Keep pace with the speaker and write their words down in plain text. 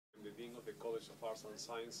of the College of Arts and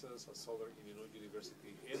Sciences at Southern Illinois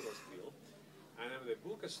University, Edwardsville, and I'm the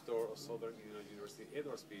Bookstore of Southern Illinois University,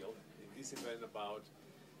 Edwardsville, in this event about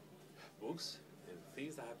books and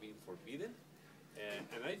things that have been forbidden.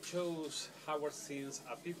 And I chose Howard Zinn's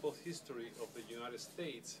A People's History of the United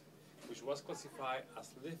States, which was classified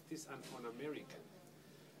as leftist and un-American.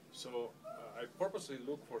 So I purposely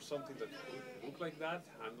looked for something that could look like that.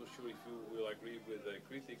 I'm not sure if you will agree with the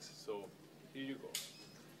critics, so here you go.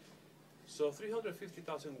 So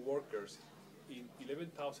 350,000 workers in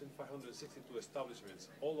 11,562 establishments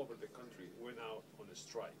all over the country went out on a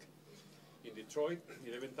strike. In Detroit,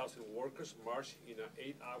 11,000 workers marched in an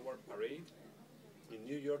 8-hour parade. In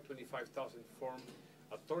New York, 25,000 formed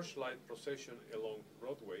a torchlight procession along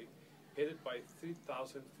Broadway, headed by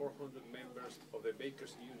 3,400 members of the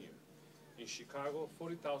Bakers Union. In Chicago,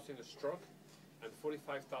 40,000 struck and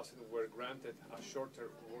 45,000 were granted a shorter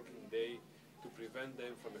working day to prevent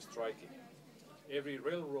them from striking. Every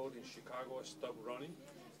railroad in Chicago stopped running,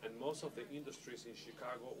 and most of the industries in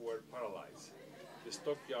Chicago were paralyzed. The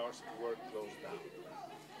stockyards were closed down.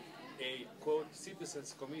 A, quote,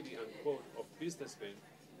 citizens committee, unquote, of businessmen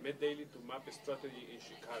met daily to map a strategy in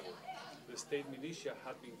Chicago. The state militia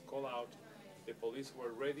had been called out, the police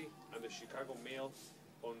were ready, and the Chicago Mail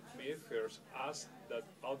on May 1st asked that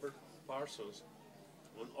Albert Parsons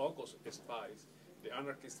on August spies the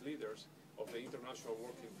anarchist leaders of the International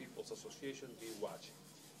Working People's Association be watching.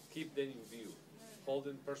 Keep them in view. Hold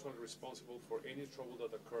them personally responsible for any trouble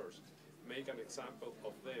that occurs. Make an example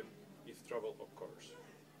of them if trouble occurs.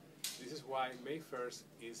 This is why May 1st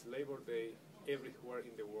is Labor Day everywhere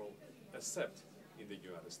in the world, except in the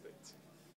United States.